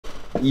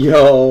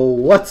Yo,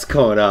 what's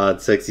going on,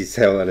 Sexy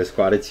Sailor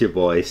Squad? It's your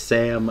boy,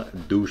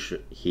 SamDaDude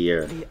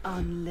here. The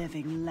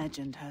unliving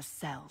legend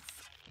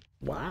herself.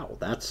 Wow,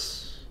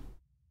 that's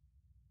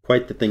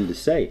quite the thing to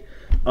say.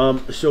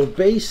 So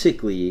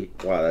basically,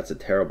 wow, that's a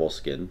terrible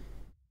skin.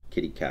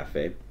 Kitty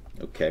Cafe.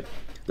 Okay.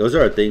 Those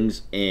are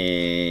things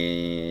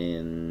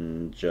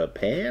in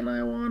Japan,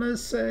 I want to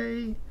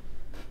say.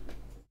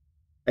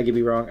 I could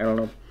be wrong, I don't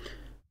know.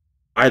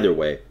 Either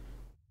way,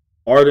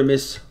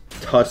 ARTEMIS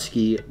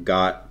Tusky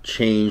got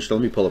changed.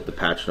 Let me pull up the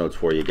patch notes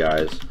for you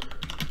guys.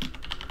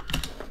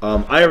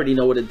 I already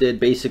know what it did.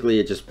 Basically,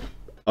 it just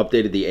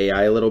updated the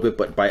AI a little bit,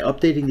 but by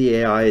updating the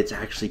AI, it's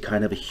actually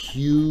kind of a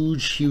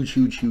huge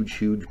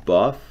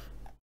buff.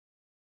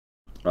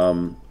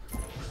 So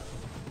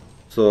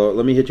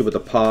let me hit you with the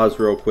pause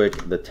real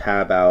quick, the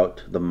tab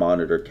out, the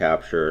monitor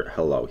capture.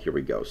 Hello, here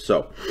we go.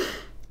 So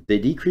they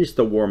decreased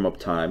the warm-up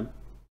time.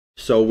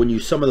 So when you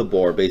summon the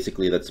BOAR,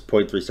 basically that's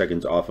 0.3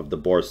 seconds off of the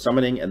BOAR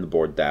summoning and the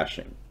BOAR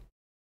dashing,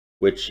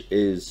 which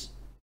is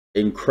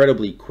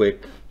incredibly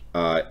quick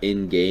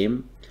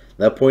in-game.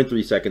 That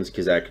 0.3 seconds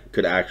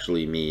could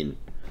actually mean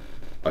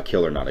a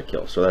kill or not a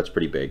kill, so that's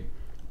pretty big.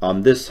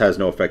 This has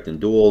no effect in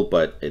Duel,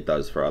 but it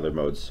does for other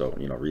modes, so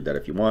read that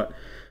if you want.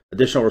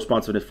 Additional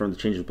responsiveness from the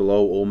changes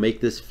below will make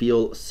this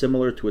feel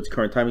similar to its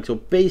current timing. So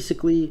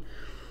basically,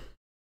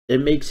 it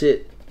makes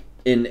it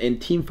in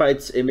team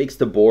fights, it makes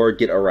the BOAR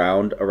get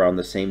around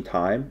the same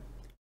time,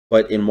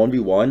 but in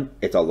 1v1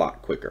 it's a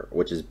lot quicker,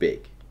 which is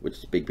big.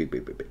 There's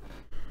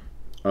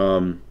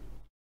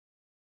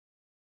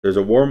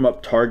a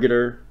warm-up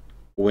targeter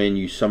when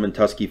you summon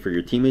Tusky for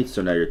your teammates,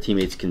 so now your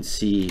teammates can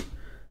see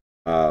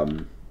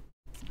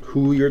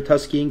who you're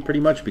Tuskying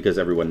pretty much, because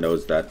everyone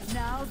knows that.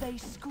 Now they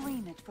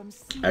scream it from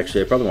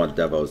Actually, I probably want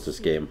Devos this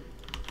game,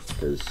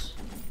 because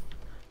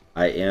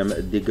I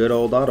am the good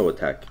old auto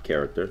attack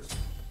character.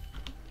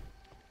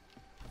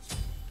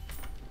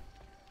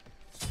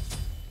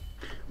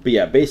 But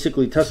yeah,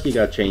 basically Tusky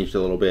got changed a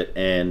little bit,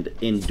 and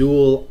in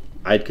Duel,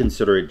 I'd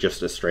consider it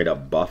just a straight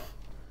up buff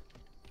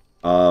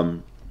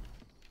to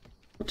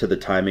the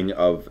timing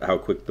of how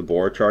quick the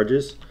BOAR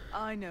charges.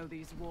 I know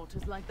these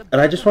waters like the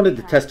And I just wanted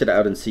to test it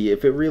out and see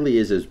if it really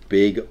is as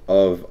big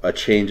of a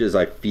change as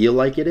I feel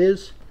like it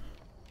is.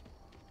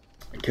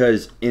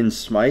 Because in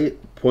Smite,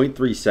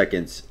 0.3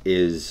 seconds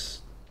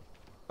is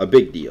a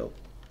big deal.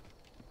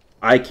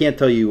 I can't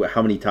tell you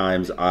how many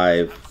times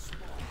I've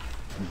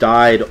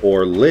died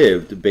or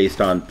lived based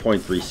on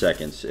 0.3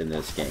 seconds in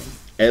this game.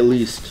 At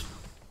least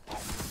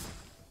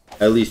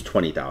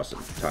 20,000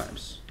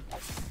 times.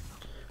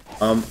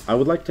 I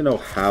would like to know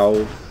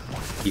how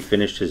he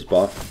finished his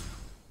buff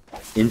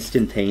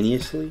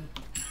instantaneously.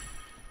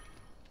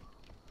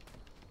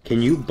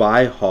 Can you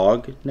buy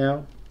Hog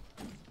now?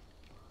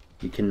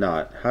 You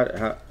cannot.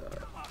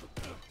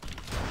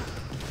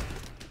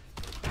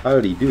 How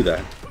did he do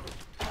that?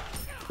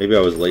 Maybe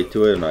I was late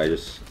to it and I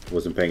just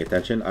wasn't paying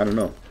attention. I don't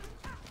know.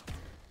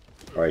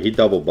 Alright, he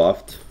double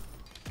buffed.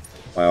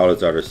 My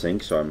autos out of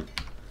sync, so I'm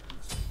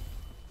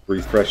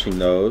refreshing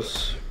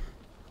those.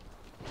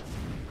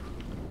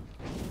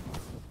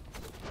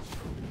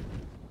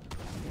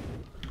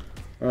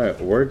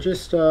 Alright, we're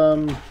just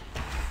okay.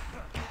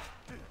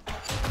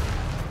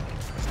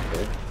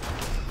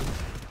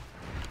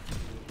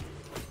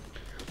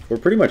 We're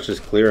pretty much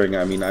just clearing.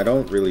 I mean, I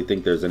don't really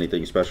think there's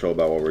anything special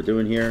about what we're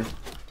doing here.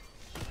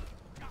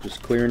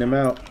 Just clearing him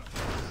out.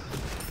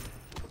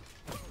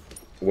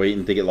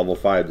 Waiting to get level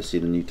 5 to see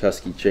the new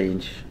Tusky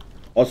change.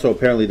 Also,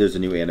 apparently there's a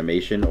new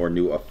animation or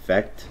new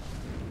effect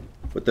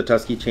with the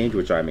Tusky change,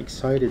 which I'm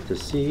excited to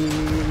see.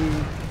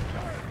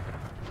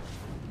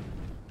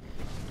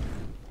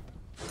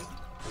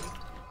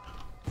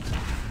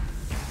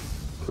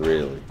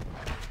 Really?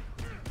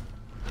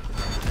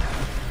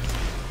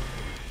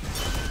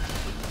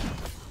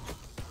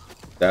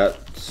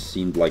 That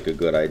seemed like a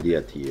good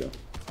idea to you.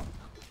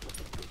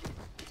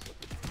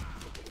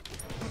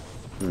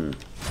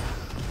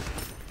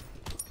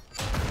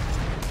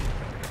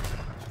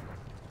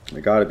 I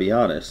gotta be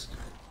honest,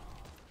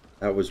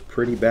 that was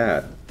pretty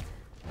bad.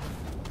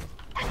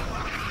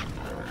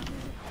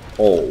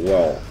 Oh,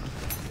 well.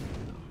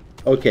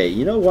 Okay,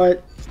 you know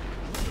what?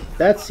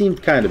 That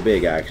seemed kind of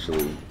big,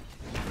 actually.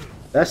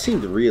 That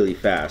seemed really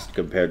fast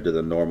compared to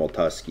the normal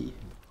Tusky.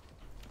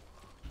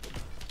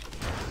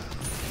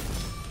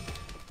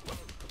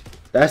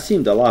 That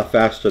seemed a lot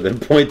faster than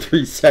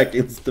 0.3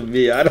 seconds to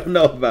me. I don't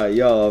know about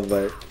y'all,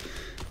 but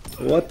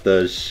what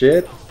the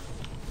shit?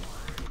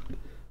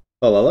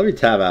 Hold on, let me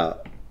tab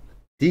out.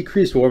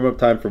 Decreased warm-up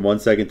time from 1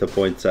 second to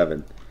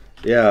 0.7.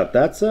 Yeah,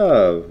 that's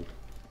that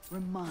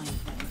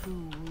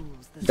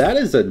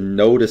is a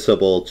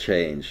noticeable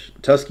change.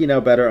 Tusky now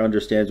better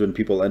understands when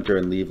people enter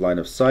and leave line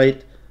of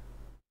sight,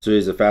 so he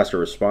has a faster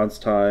response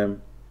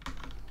time.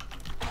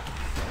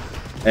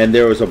 And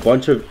there was a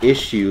bunch of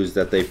issues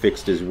that they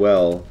fixed as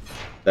well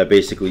that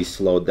basically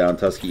slowed down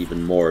Tusky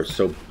even more.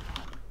 So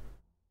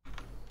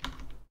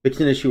fixed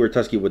an issue where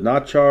Tusky would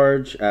not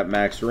charge at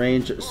max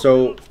range.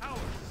 So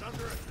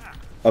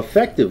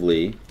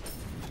effectively,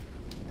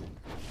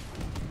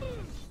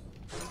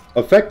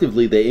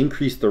 effectively they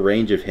increased the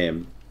range of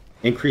him,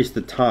 increased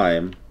the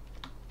time,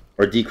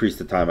 or decreased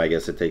the time I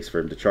guess it takes for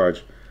him to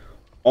charge,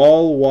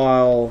 all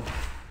while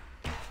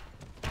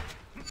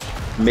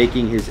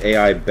making his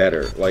AI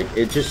better. Like,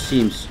 it just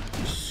seems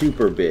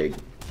super big.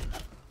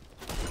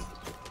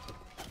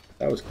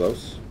 That was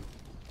close.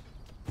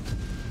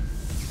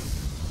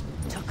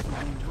 Took the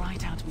wind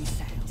right out of me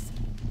sails.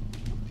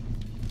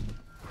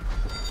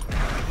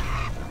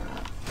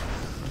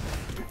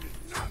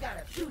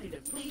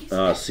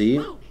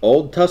 See?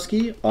 Old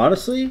Tusky,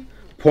 honestly,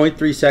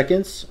 0.3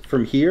 seconds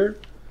from here,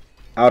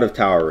 out of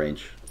tower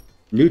range.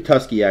 New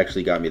Tusky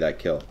actually got me that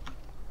kill.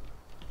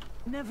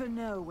 Never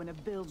know when a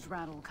bilge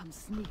rattle comes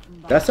sneaking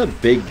by. That's a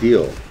big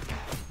deal.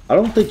 I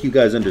don't think you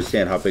guys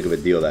understand how big of a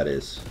deal that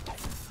is.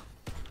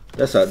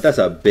 That's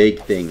a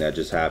big thing that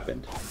just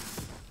happened.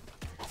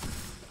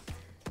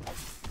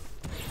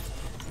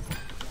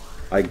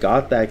 I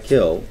got that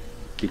kill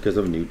because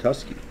of New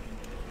Tusky.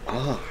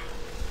 Ah.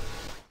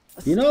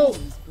 You know,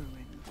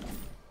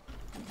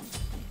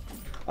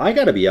 I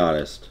gotta be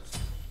honest.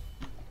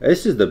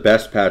 This is the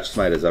best patch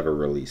Smite has ever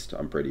released,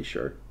 I'm pretty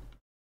sure.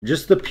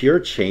 Just the pure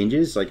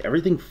changes, like,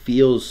 everything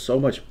feels so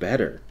much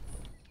better.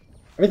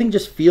 Everything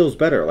just feels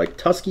better. Like,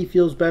 Tusky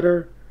feels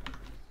better.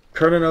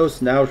 Kernanos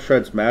now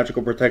shreds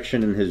magical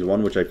protection in his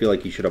one, which I feel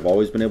like he should have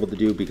always been able to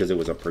do because it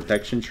was a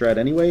protection shred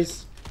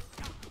anyways.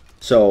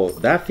 So,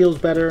 that feels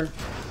better.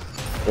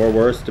 Or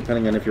worse,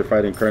 depending on if you're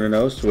fighting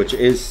Kernanos, which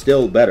is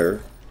still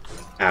better.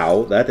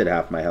 Ow, that did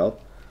half my health.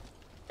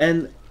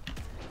 And,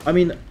 I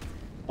mean,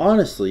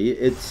 honestly,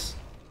 it's...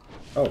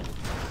 Oh.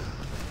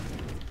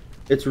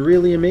 It's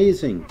really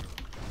amazing.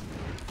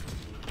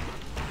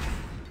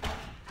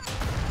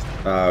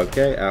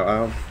 Okay, ow,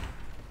 ow.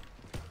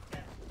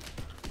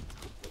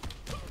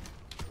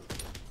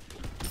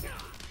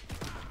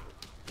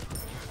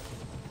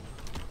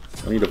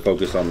 I need to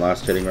focus on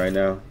last hitting right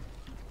now.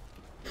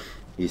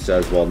 He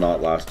says, well,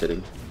 not last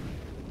hitting.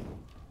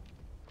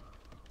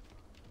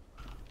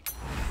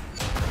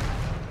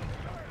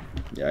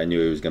 Yeah, I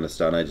knew he was going to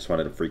stun. I just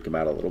wanted to freak him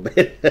out a little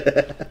bit.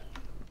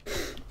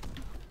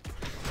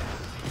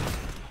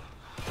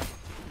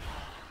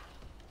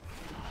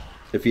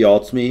 If he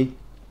ults me,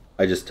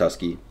 I just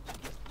Tusky.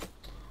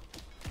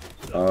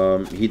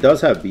 He does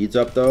have beads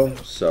up though,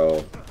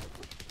 so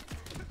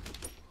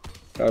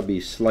gotta be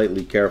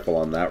slightly careful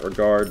on that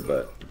regard,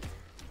 but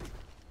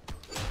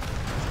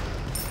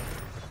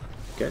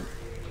okay.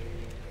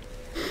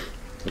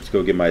 Let's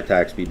go get my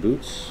attack speed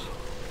boots.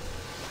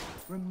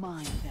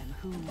 Remind them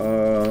who.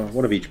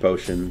 One of each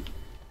potion,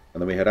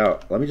 and then we head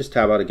out. Let me just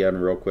tab out again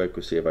real quick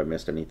to see if I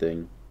missed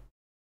anything.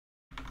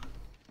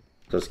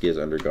 Tusky has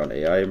undergone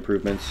AI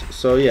improvements.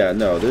 So yeah,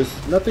 no,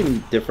 there's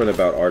nothing different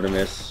about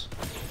Artemis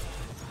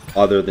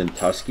other than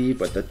Tusky,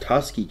 but the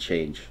Tusky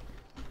change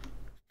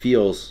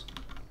feels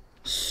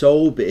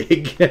so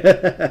big.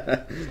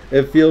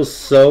 It feels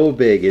so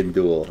big in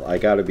Duel. I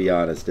gotta be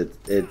honest.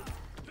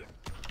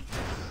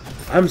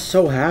 I'm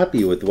so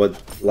happy with what,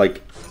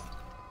 like...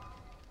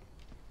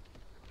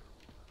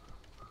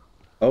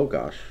 Oh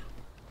gosh.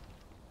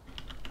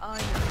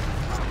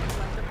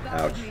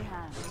 Ouch.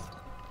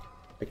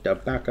 Like the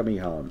back of me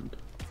hand.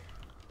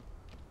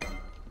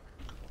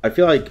 I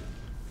feel like...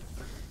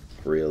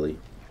 Really?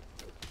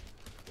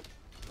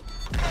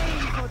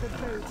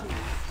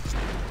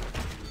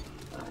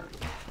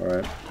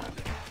 Alright.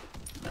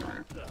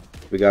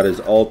 We got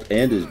his ult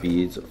and his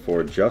beads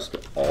for just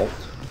ult.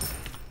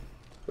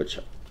 Which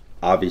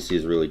obviously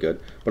is really good.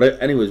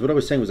 But anyways, what I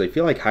was saying was I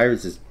feel like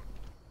HI-REZ is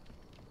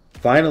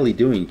finally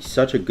doing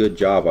such a good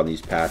job on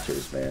these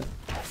patches, man.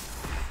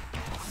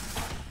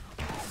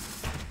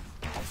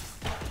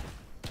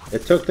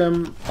 It took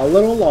them a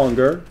little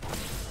longer,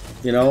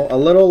 you know, a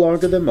little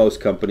longer than most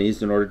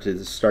companies in order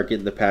to start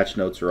getting the patch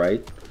notes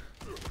right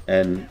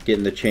and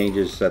getting the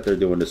changes that they're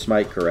doing to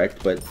Smite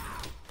correct, but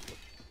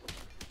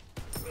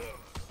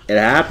it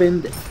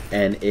happened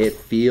and it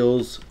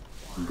feels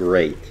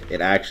great.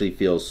 It actually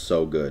feels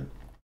so good.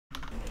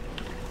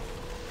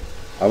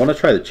 I want to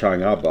try the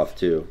Chang'e buff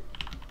too.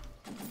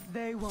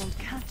 They won't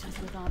catch us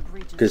with our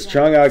breaches. Because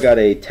Chang'e got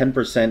a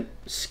 10%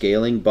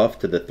 scaling buff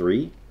to the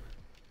 3,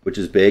 which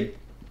is big.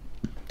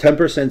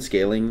 10%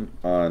 scaling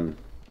on,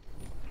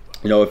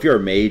 you know, if you're a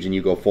mage and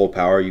you go full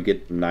power, you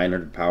get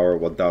 900 power,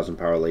 1000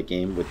 power late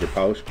game with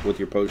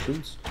your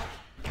potions.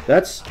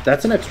 That's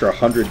an extra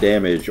 100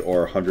 damage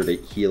or 100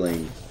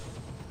 healing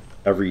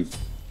every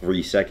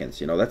 3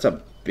 seconds. You know, that's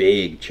a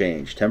big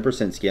change.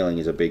 10% scaling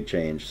is a big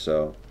change,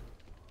 so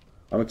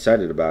I'm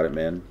excited about it,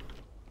 man.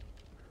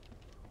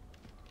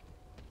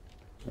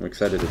 I'm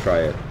excited to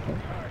try it.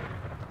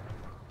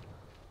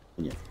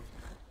 Yeah,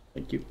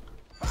 thank you.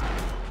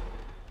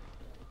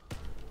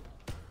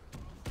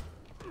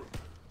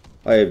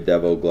 I have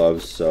Devo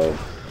gloves, so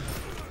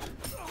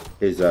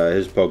his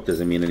poke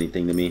doesn't mean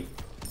anything to me.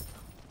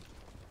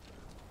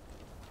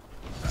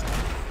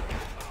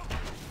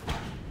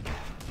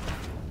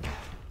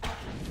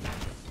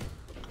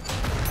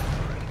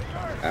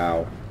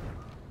 Ow.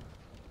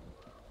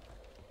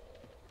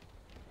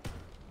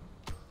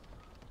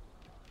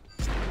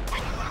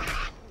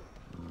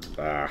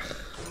 Ah.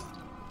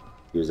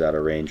 He was out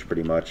of range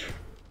pretty much.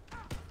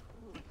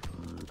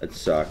 That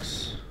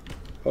sucks.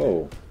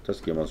 Oh,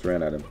 Tusky almost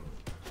ran at him.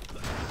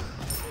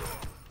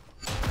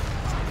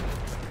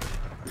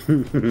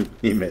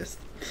 He missed.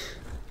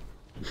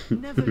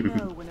 Never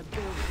know when a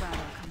build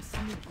rattle comes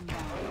sneaking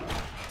down.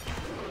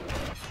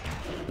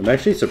 I'm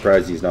actually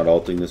surprised he's not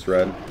ulting this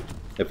red.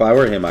 If I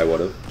were him, I would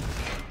have.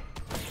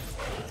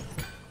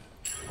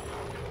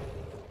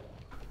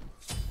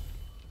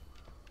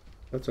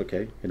 That's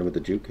okay. Hit him with the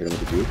juke. Hit him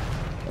with the juke.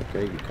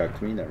 Okay, you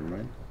cucked me. Never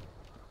mind.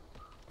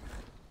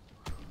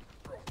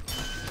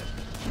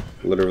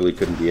 Literally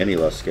couldn't be any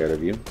less scared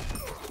of you.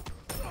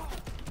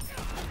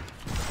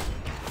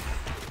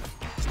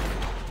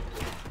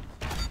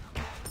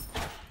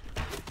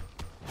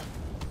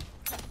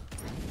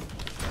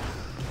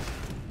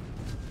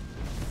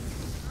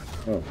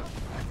 Oh.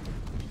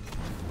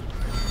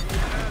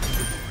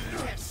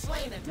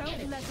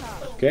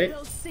 Okay.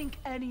 They'll sink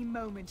any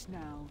moment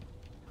now.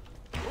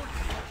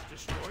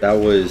 That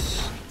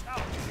was,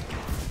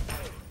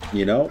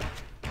 you know,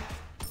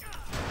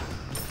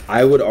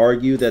 I would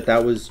argue that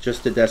that was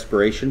just a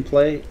desperation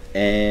play,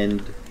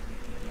 and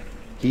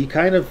he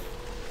kind of,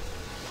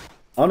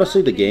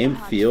 honestly, the game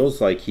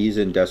feels like he's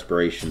in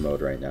desperation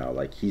mode right now.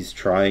 Like, he's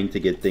trying to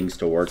get things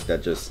to work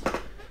that just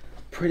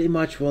pretty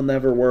much will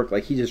never work.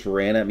 Like, he just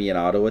ran at me and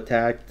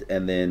auto-attacked,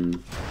 and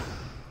then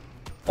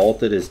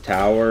ulted his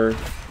tower.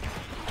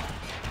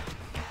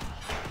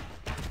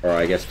 Or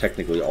I guess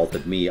technically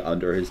ulted me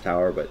under his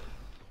tower, but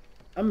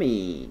I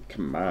mean,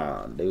 come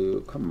on,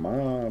 dude. Come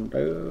on,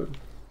 dude.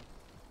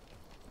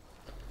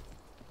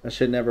 That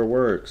shit never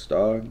works,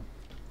 dog.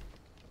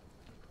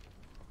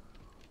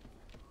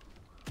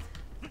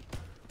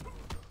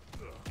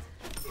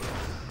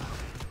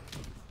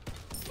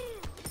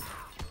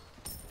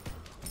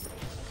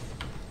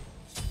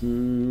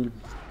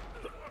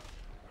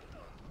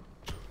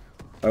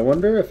 I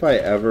wonder if I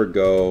ever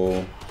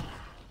go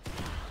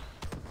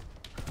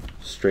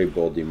straight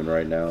Bull Demon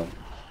right now.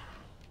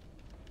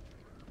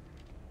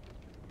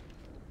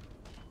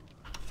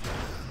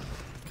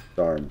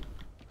 Darn.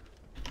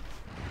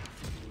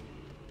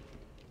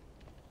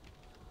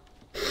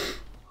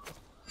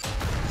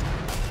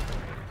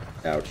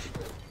 Ouch.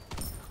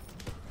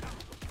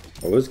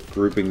 I was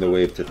grouping the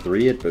wave to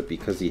 3 it, but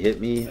because he hit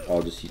me,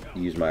 I'll just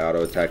use my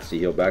auto attacks to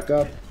heal back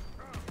up.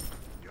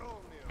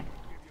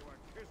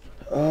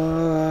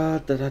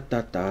 Da da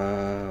da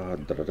da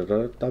da da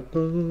da da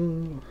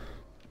da.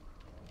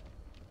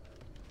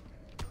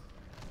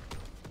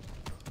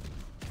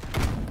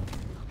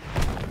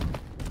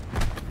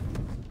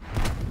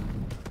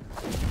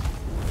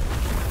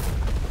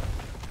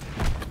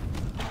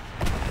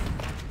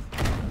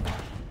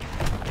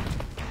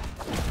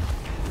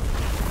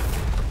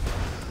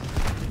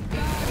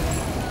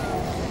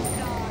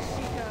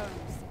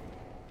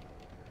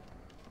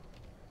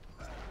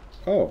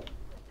 Oh.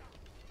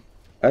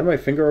 I had my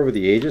finger over the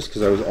Aegis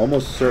because I was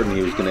almost certain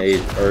he was gonna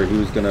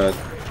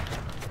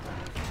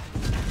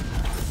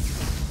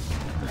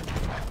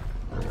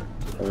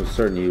I was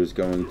certain he was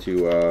going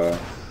to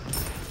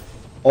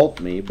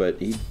ult me, but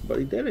he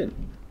didn't.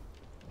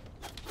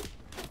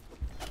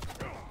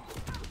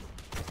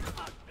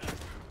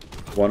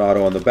 One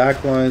auto on the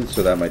back line,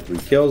 so that my 3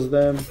 kills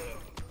them.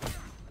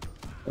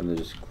 And then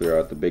just clear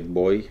out the big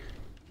boy.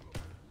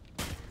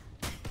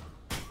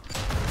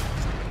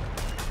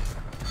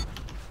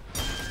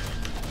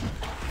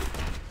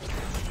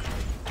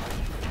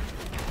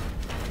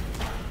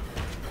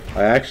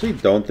 I actually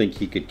don't think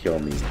he could kill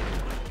me.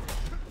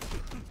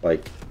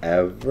 Like,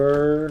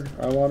 ever,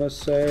 I want to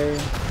say.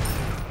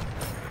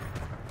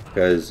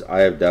 Because I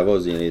have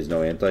Devils and he has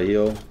no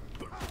anti-heal.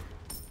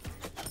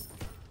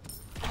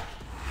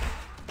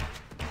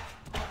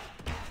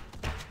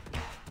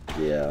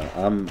 Yeah,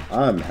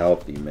 I'm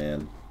healthy,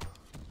 man.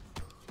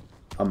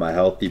 I'm a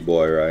healthy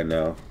boy right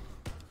now.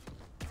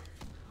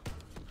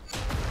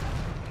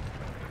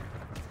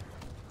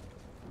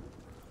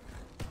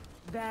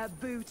 That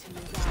booty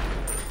is out.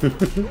 Your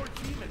team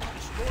has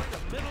destroyed a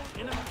middle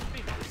enemy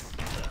defense.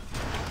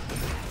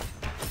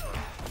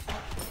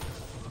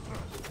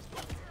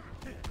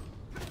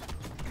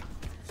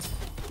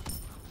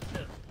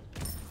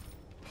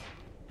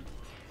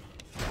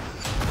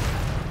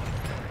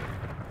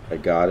 I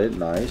got it,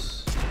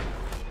 nice.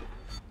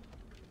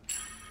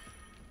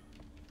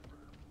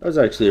 That was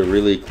actually a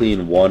really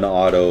clean 1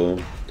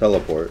 auto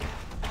teleport.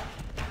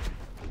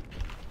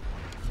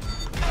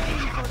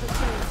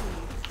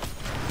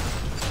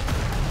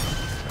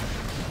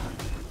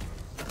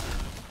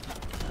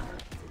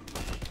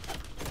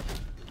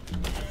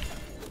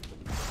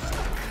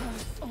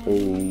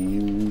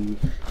 Oh,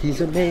 he's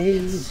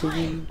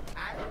amazing.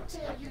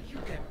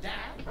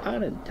 I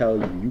didn't tell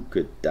you you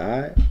could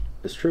die.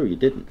 It's true, you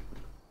didn't.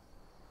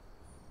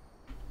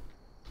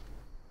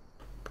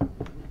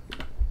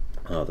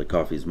 Oh, the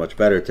coffee is much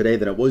better today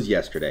than it was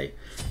yesterday,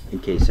 in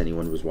case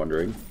anyone was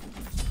wondering.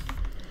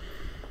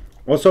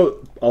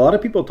 Also, a lot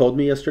of people told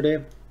me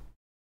yesterday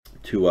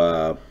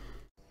to,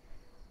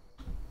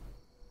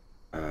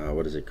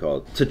 what is it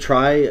called? To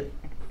try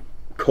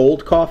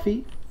cold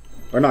coffee,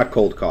 or not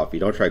cold coffee.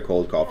 Don't try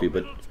cold coffee,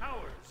 but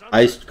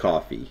iced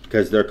coffee,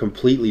 because they're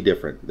completely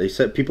different. They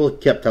said, people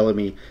kept telling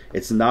me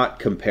it's not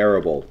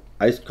comparable.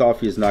 Iced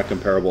coffee is not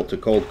comparable to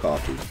cold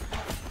coffee.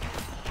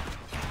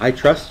 I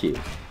trust you.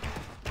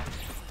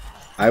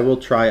 I will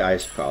try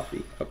iced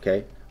coffee,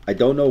 okay? I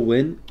don't know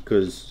when,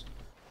 because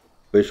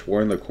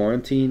we're in the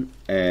quarantine,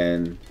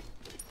 and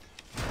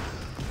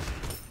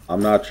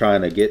I'm not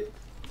trying to get,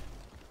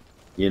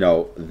 you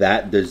know,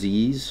 that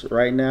disease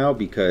right now,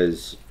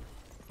 because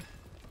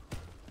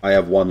I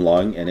have one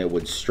lung and it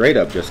would straight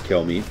up just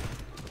kill me.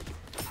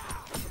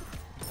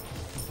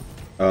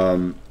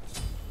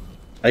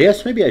 I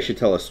guess maybe I should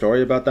tell a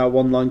story about that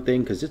one lung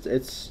thing, because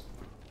it's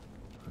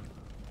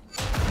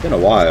been a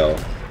while.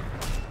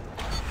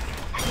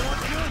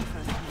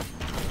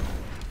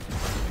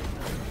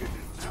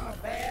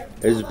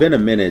 It's been a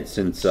minute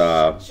since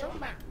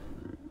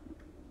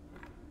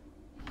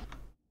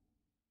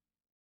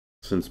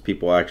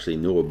people actually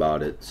knew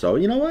about it. So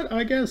you know what?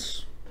 I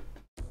guess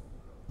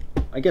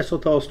I'll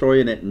tell a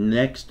story in the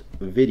next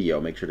video.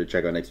 Make sure to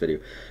check out next video.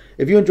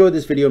 If you enjoyed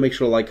this video, make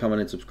sure to like,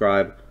 comment, and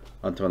subscribe.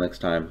 Until next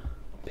time,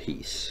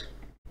 peace.